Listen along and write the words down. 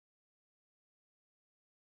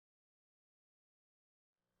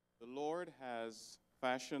Lord has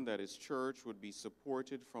fashioned that his church would be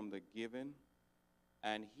supported from the given,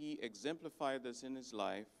 and he exemplified this in his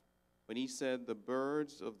life when he said, the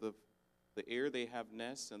birds of the air, they have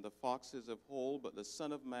nests, and the foxes have holes, but the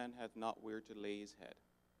Son of Man hath not where to lay his head.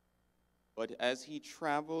 But as he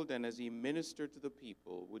traveled and as he ministered to the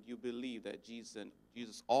people, would you believe that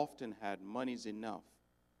Jesus often had monies enough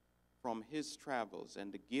from his travels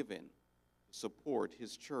and the giving to support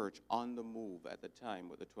his church on the move at the time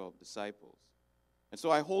with the 12 disciples. And so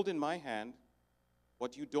I hold in my hand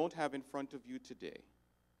what you don't have in front of you today.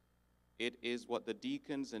 It is what the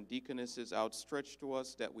deacons and deaconesses outstretch to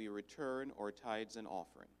us that we return our tithes and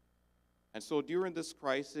offering. And so during this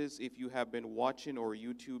crisis, if you have been watching our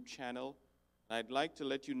YouTube channel, I'd like to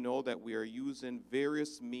let you know that we are using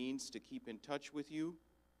various means to keep in touch with you,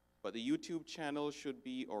 but the YouTube channel should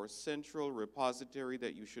be our central repository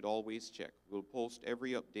that you should always check. We'll post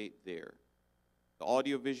every update there. The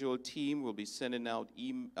audiovisual team will be sending out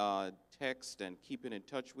text and keeping in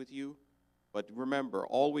touch with you. But remember,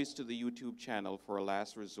 always to the YouTube channel for a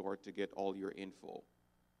last resort to get all your info.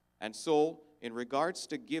 And so, in regards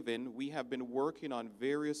to giving, we have been working on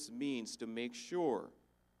various means to make sure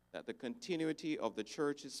that the continuity of the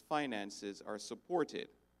church's finances are supported.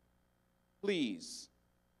 Please,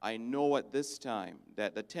 I know at this time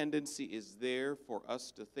that the tendency is there for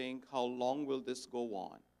us to think, how long will this go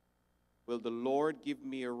on? Will the Lord give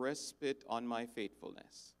me a respite on my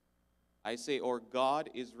faithfulness? I say, our God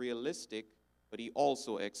is realistic, but he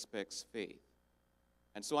also expects faith.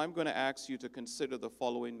 And so I'm going to ask you to consider the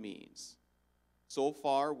following means. So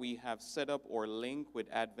far, we have set up our link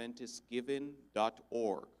with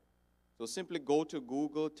AdventistGiving.org. So simply go to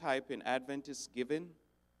Google, type in Adventist Giving.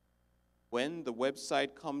 When the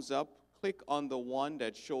website comes up, click on the one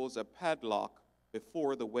that shows a padlock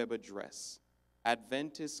before the web address,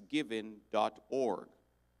 AdventistGiving.org.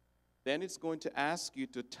 Then it's going to ask you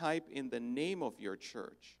to type in the name of your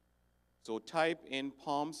church. So type in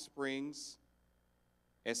Palm Springs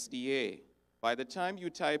S.D.A. By the time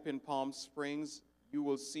you type in Palm Springs, you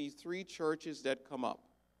will see 3 churches that come up.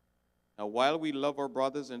 Now, while we love our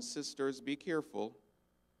brothers and sisters, be careful,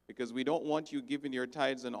 because we don't want you giving your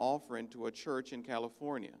tithes and offering to a church in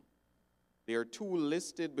California. There are 2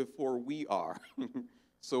 listed before we are.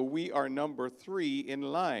 So we are number 3 in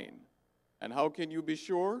line. And how can you be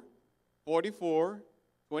sure?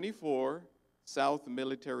 4424 South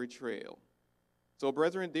Military Trail. So,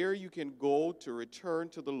 brethren, there you can go to return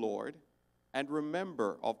to the Lord. And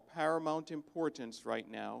remember, of paramount importance right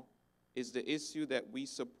now is the issue that we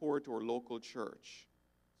support our local church.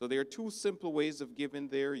 So there are 2 simple ways of giving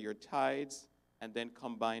there, your tithes and then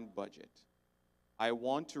combined budget. I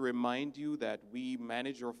want to remind you that we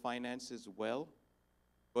manage our finances well,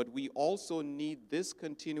 but we also need this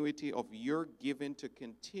continuity of your giving to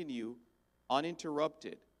continue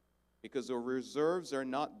uninterrupted, because our reserves are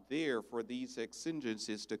not there for these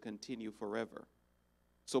exigencies to continue forever.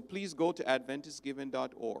 So please go to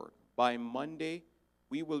AdventistGiving.org. By Monday,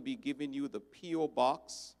 we will be giving you the P.O.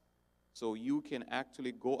 box so you can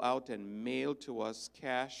actually go out and mail to us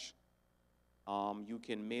cash. You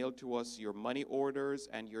can mail to us your money orders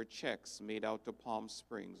and your checks made out to Palm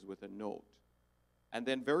Springs with a note. And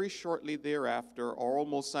then very shortly thereafter, or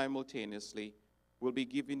almost simultaneously, we'll be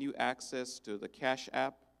giving you access to the Cash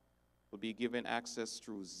App. We'll be given access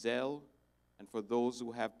through Zelle. And for those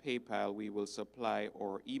who have PayPal, we will supply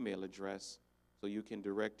our email address so you can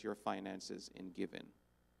direct your finances in giving.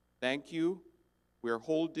 Thank you. We're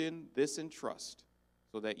holding this in trust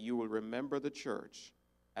so that you will remember the church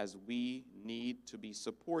as we need to be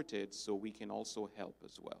supported so we can also help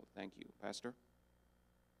as well. Thank you. Pastor?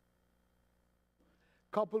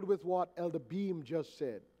 Coupled with what Elder Beam just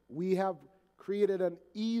said, we have created an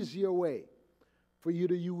easier way for you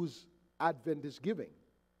to use Adventist giving.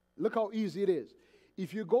 Look how easy it is.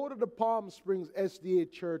 If you go to the Palm Springs S.D.A.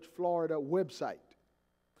 Church, Florida website,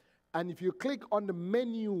 and if you click on the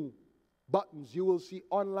menu buttons, you will see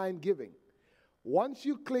online giving. Once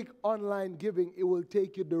you click online giving, it will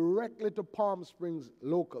take you directly to Palm Springs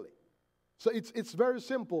locally. So it's very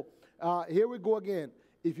simple. Here we go again.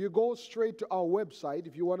 If you go straight to our website,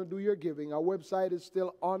 if you want to do your giving, our website is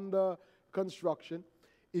still under construction.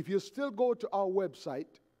 If you still go to our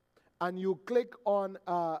website and you click on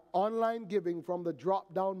online giving from the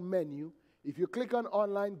drop-down menu, if you click on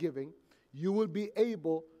online giving, you will be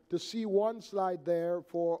able to see one slide there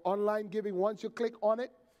for online giving. Once you click on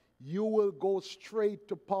it, you will go straight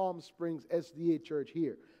to Palm Springs S.D.A. Church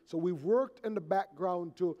here. So we've worked in the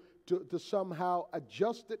background to somehow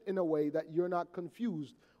adjust it in a way that you're not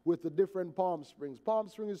confused with the different Palm Springs. Palm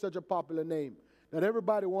Springs is such a popular name that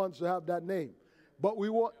everybody wants to have that name. But we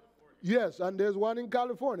want, Yes, and there's one in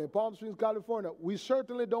California, Palm Springs, California. We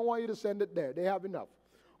certainly don't want you to send it there. They have enough.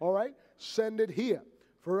 All right? Send it here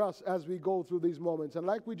for us as we go through these moments. And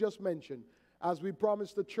like we just mentioned, as we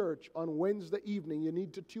promised the church on Wednesday evening, you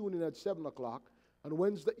need to tune in at 7 o'clock. On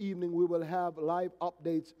Wednesday evening, we will have live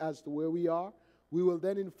updates as to where we are. We will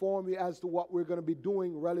then inform you as to what we're going to be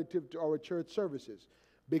doing relative to our church services,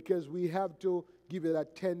 because we have to give you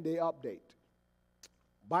that 10-day update.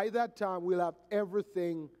 By that time, we'll have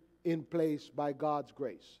everything in place by God's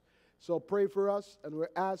grace. So pray for us, and we're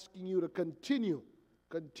asking you to continue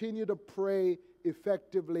to pray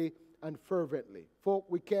effectively and fervently. Folk,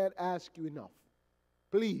 we can't ask you enough.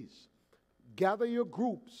 Please, gather your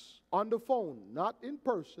groups on the phone, not in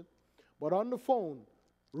person, but on the phone.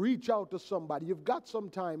 Reach out to somebody. You've got some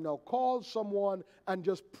time now. Call someone and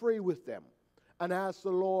just pray with them and ask the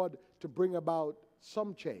Lord to bring about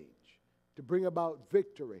some change, to bring about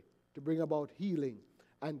victory, to bring about healing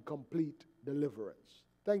and complete deliverance.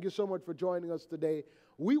 Thank you so much for joining us today.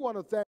 We want to thank